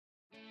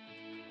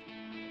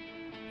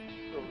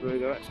through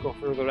there. Let's go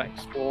for another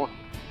explore.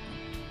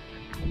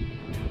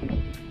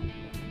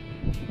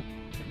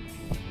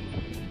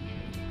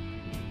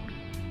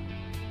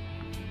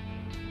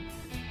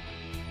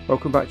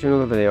 Welcome back to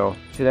another video.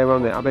 Today we're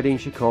on the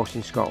Aberdeenshire coast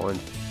in Scotland,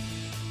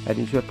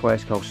 heading to a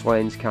place called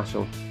Slains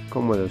Castle.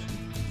 Come with us.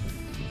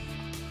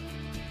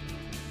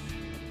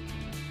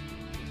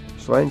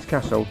 Slains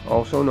Castle,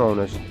 also known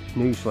as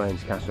New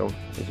Slains Castle,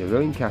 is a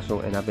ruined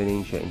castle in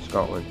Aberdeenshire in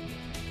Scotland.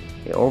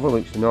 It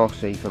overlooks the North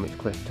Sea from its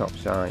cliff-top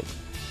site.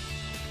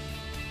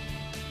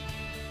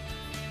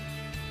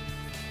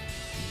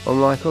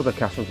 Unlike other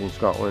castles in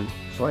Scotland,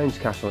 Slains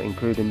Castle in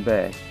Cruden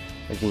Bay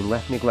has been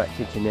left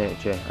neglected to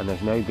nature and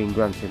has now been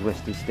granted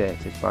listed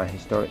status by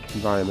Historic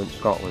Environment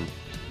Scotland.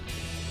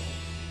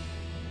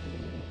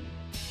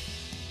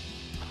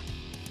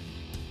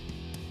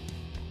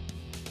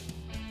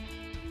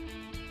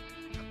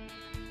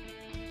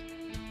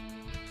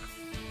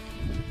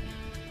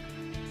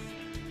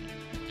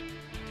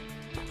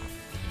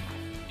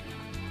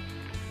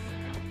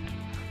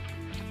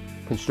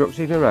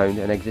 Constructed around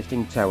an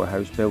existing tower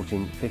house built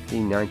in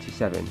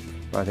 1597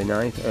 by the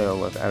 9th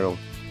Earl of Errol,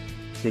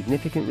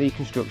 significant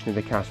reconstruction of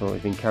the castle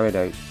has been carried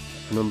out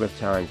a number of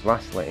times,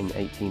 lastly in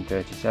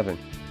 1837.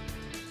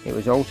 It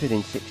was altered in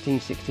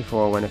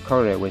 1664 when a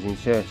corridor was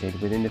inserted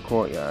within the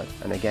courtyard,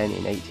 and again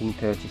in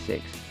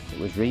 1836 it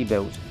was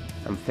rebuilt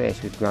and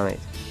faced with granite.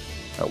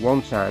 At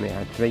one time it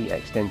had 3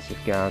 extensive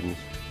gardens.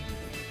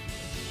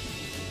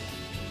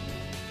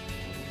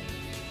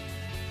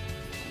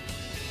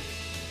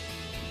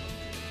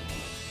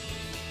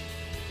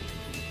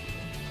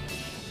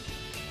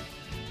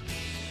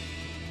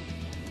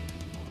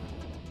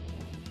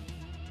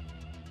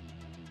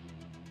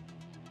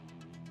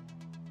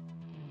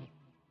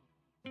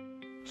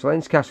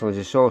 Slains Castle is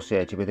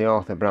associated with the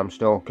author Bram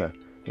Stoker,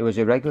 who was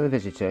a regular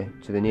visitor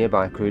to the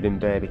nearby Cruden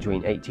Bay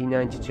between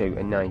 1892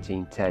 and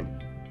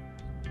 1910.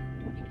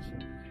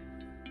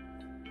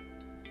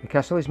 The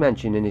castle is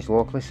mentioned in his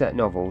locally set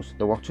novels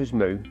The Watter's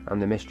Moo and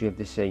The Mystery of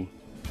the Sea.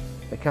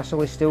 The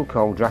castle is still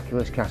called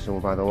Dracula's Castle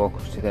by the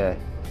locals today.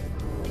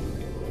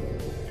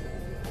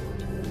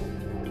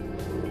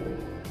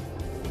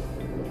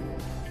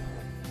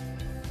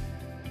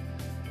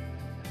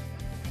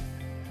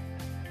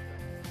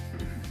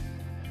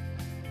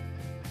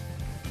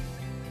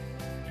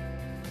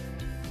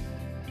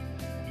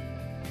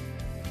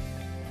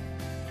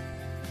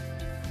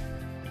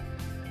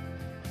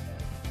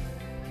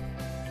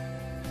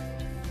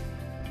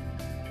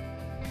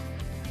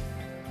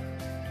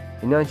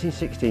 In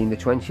 1916, the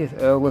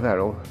 20th Earl of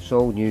Errol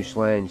sold New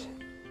Slains.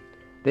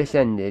 This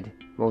ended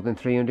more than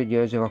 300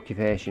 years of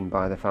occupation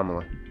by the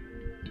family.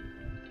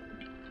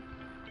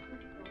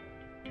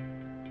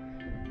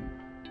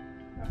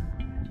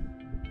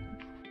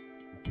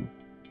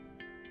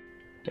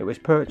 It was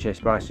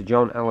purchased by Sir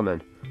John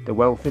Ellerman, the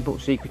wealthy but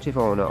secretive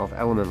owner of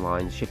Ellerman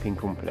Lines Shipping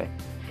Company,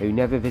 who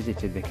never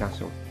visited the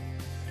castle.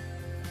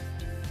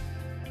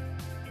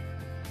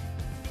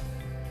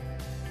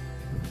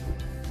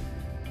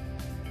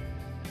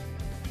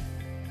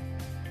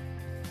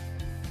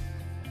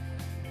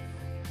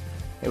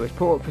 It was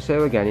put up for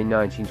sale again in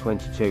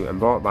 1922 and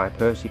bought by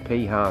Percy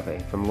P. Harvey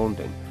from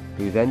London,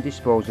 who then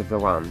disposed of the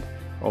land,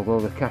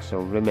 although the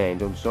castle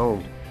remained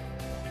unsold.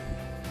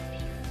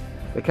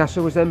 The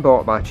castle was then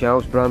bought by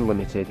Charles Brand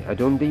Limited, a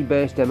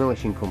Dundee-based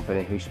demolition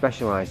company who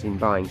specialised in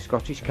buying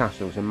Scottish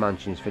castles and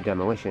mansions for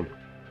demolition,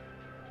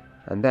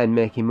 and then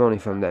making money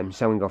from them,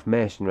 selling off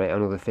masonry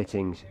and other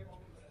fittings.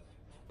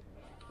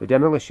 The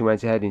demolition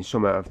went ahead in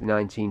summer of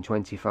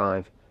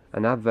 1925,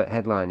 an advert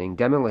headlining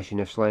 "Demolition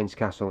of Slains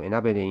Castle in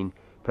Aberdeen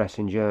Press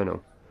and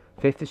Journal,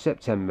 5th of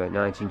September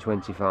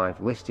 1925,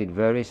 listed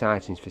various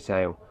items for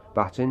sale: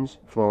 battens,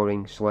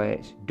 flooring,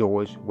 slates,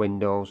 doors,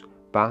 windows,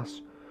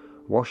 baths,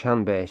 wash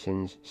hand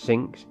basins,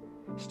 sinks,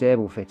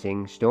 stable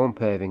fittings, stone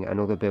paving and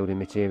other building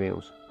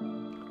materials.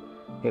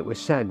 It was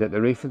said that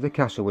the roof of the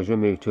castle was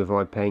removed to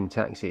avoid paying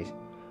taxes,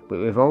 but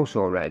we've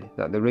also read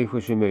that the roof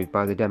was removed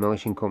by the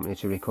demolition company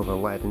to recover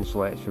lead and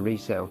slates for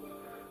resale,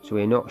 so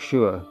we're not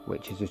sure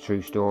which is the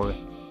true story.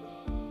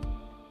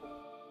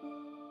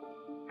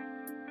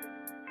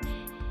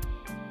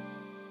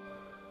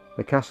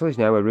 The castle is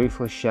now a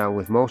roofless shell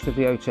with most of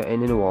the outer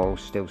and inner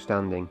walls still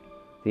standing.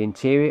 The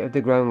interior of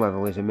the ground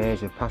level is a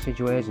maze of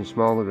passageways and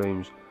smaller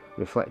rooms,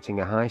 reflecting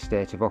a high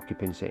state of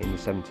occupancy in the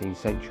 17th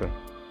century.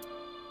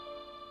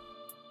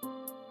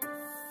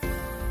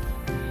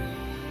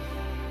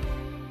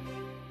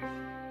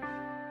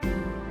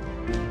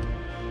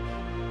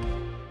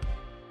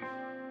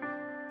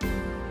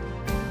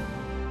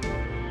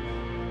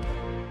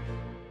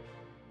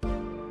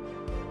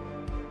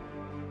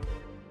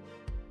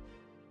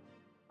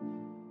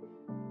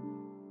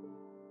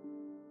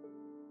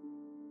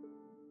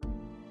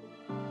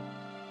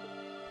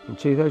 In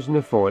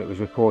 2004 it was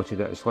reported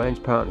that the Slains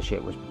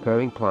Partnership was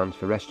preparing plans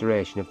for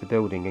restoration of the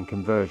building and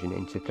conversion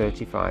into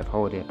 35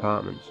 holiday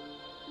apartments.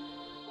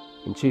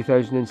 In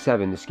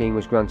 2007 the scheme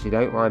was granted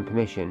outline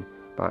permission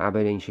by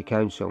Aberdeenshire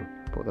Council,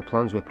 but the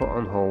plans were put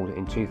on hold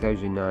in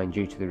 2009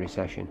 due to the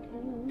recession.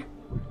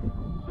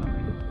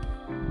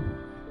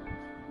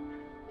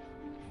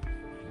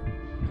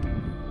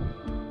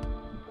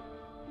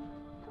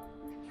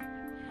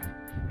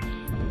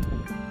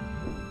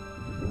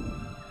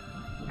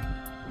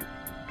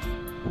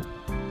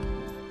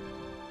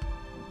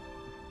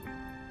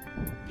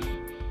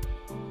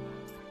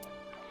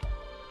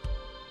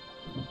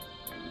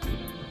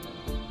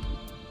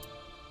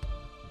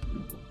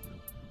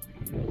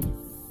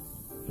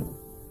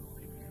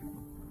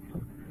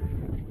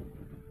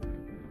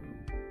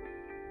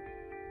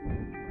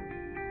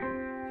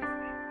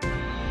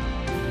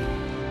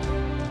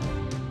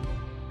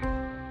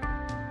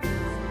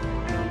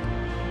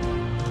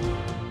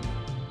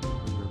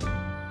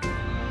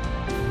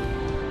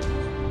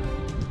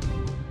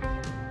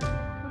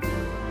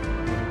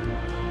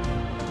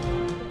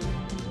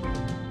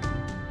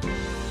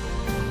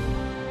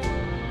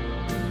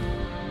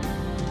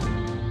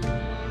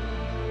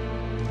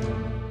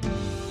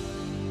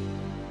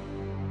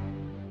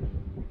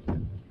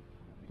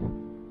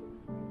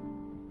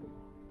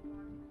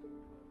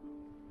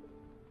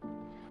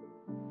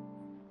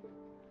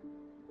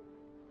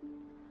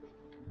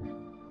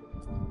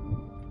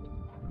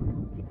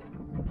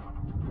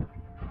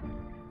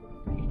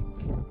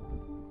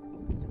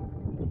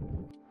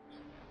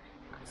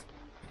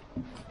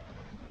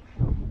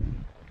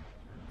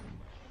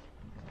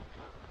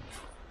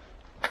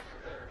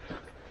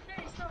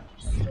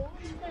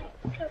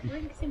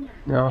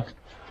 No,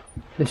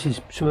 this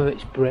is, some of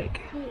it's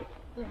brick.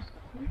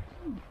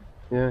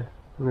 Yeah,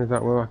 I wonder if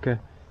that were like a, you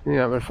think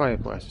that were a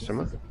fireplace or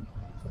something?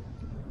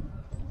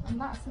 And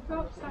that's the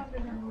top side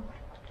of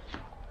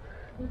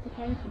the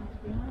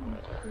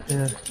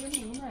Yeah.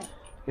 isn't it?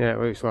 Yeah, it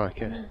looks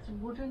like it. It's a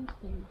wooden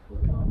thing.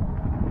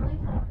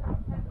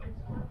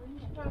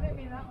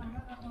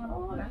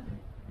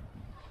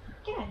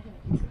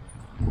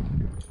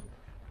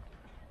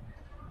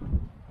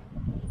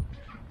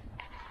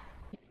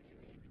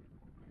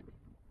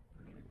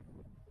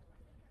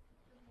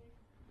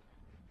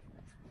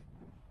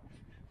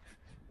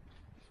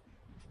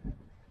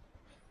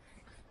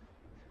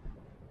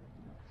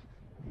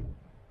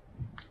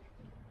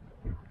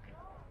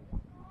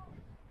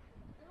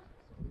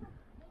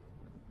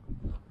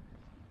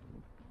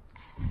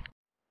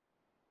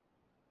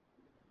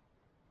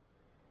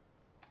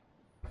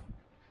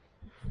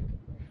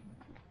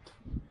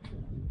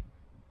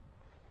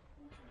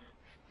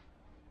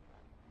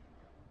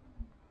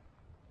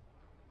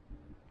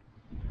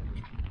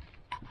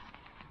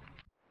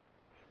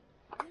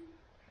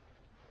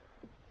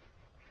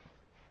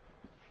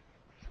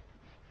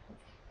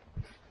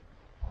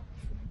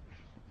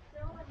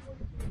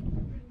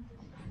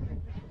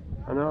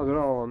 I know, they're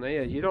all on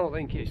here. You don't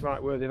think it's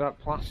like where they've had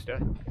plaster.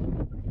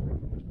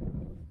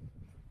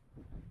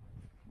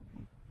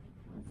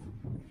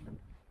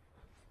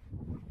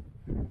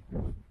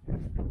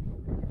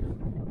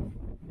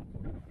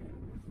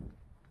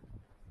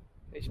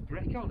 It's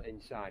brick on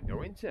inside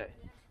though, isn't it?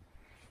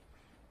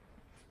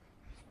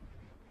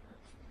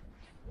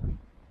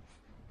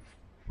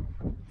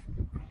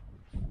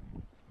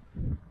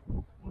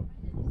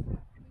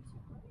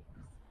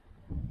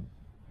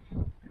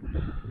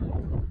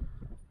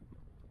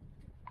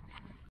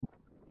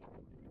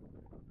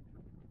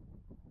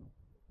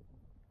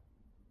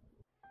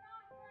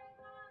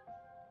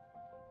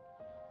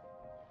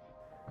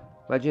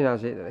 Legend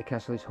has it that the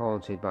castle is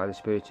haunted by the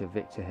spirit of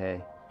Victor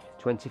Hay,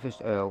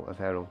 21st Earl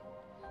of Errol.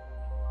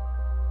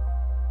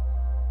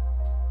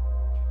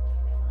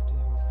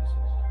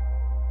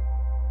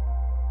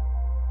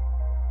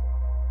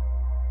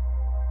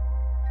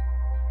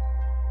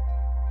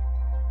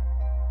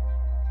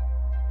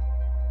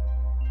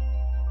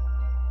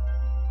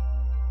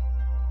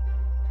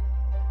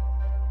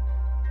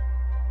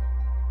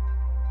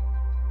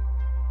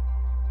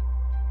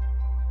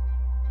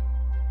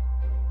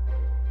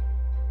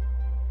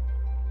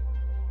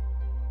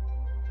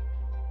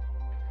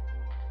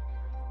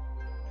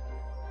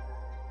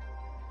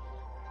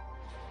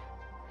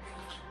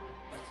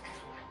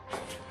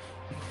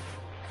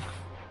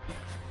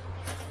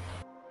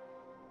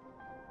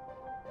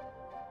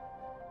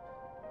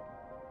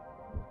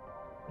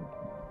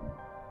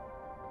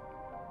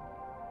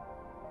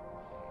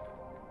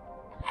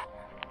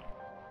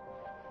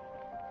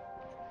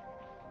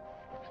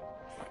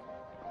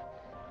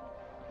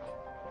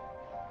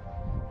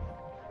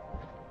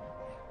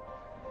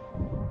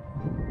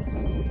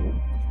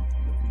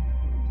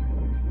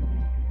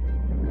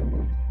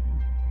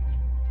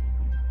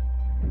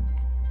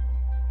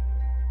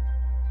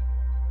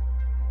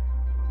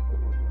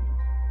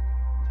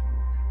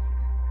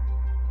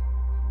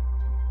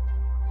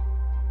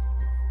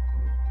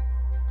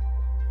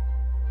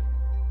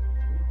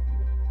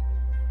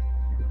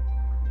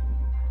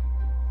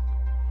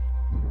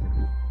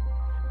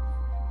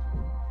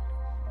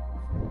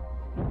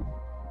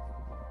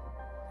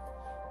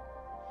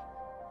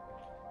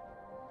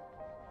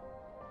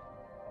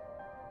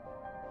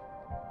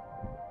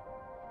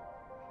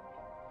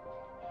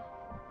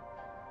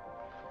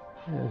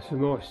 There's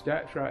some more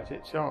steps right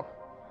at the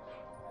top.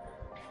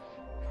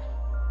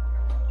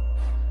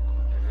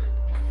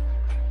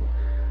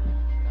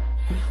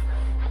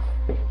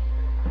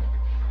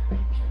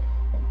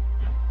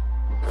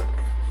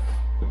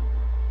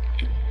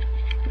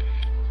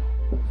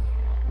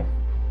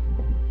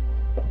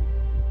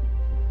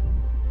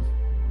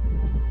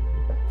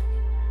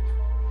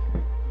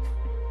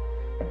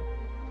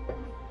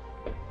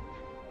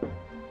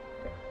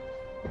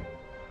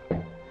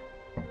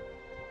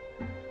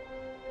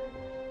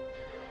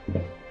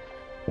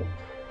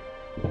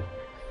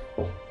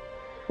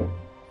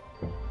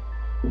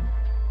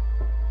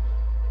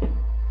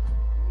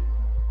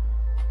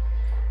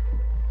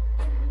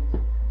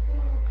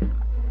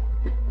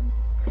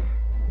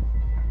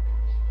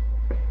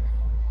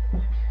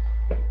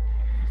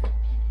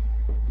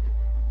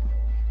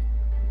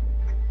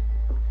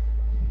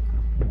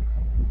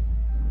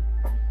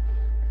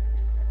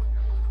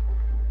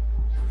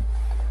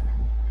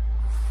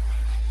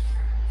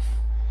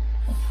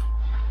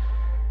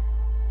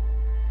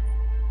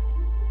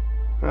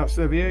 That's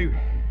the view.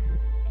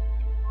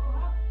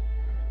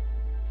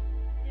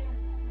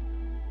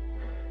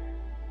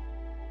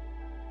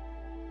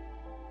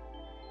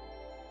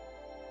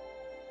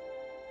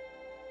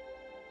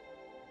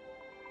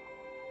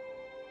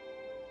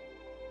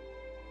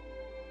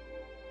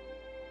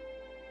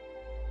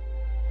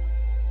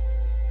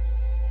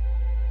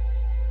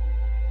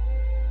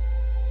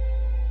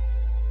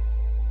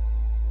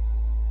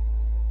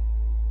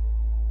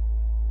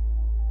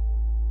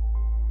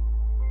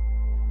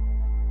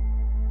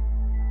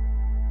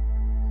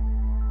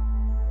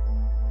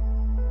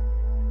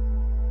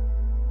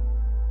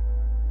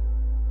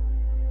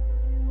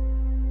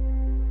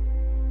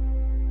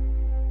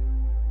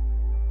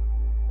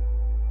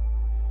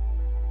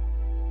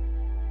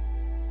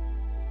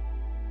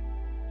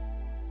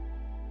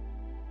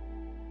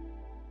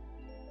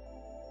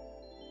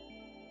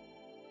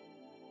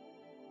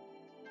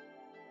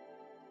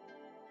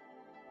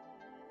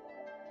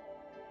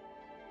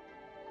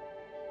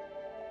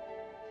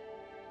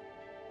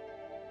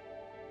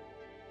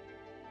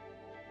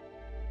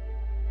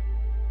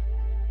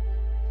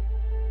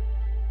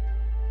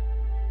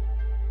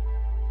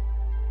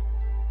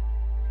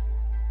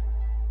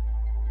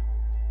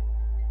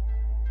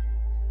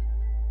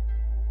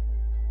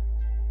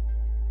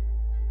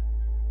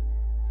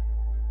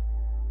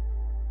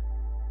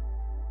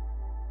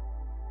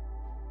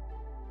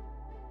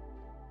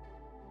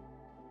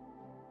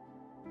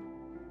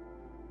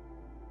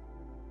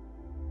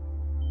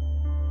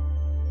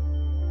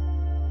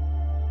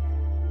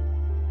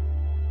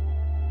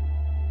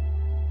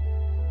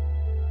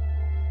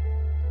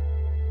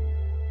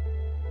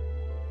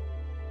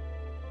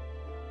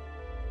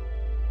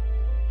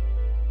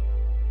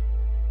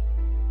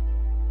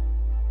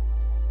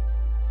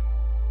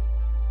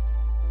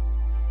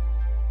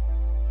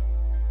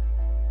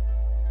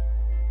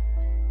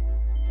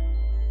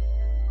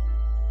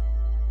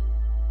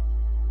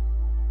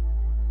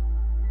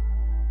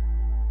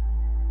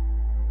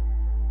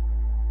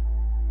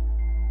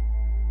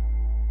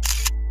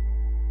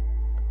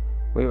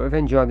 We have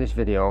enjoyed this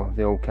video of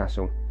the old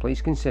castle.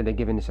 Please consider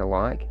giving us a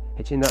like,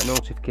 hitting that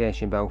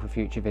notification bell for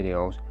future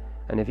videos,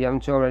 and if you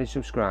haven't already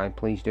subscribed,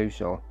 please do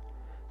so.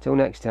 Till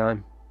next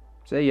time,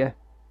 see ya.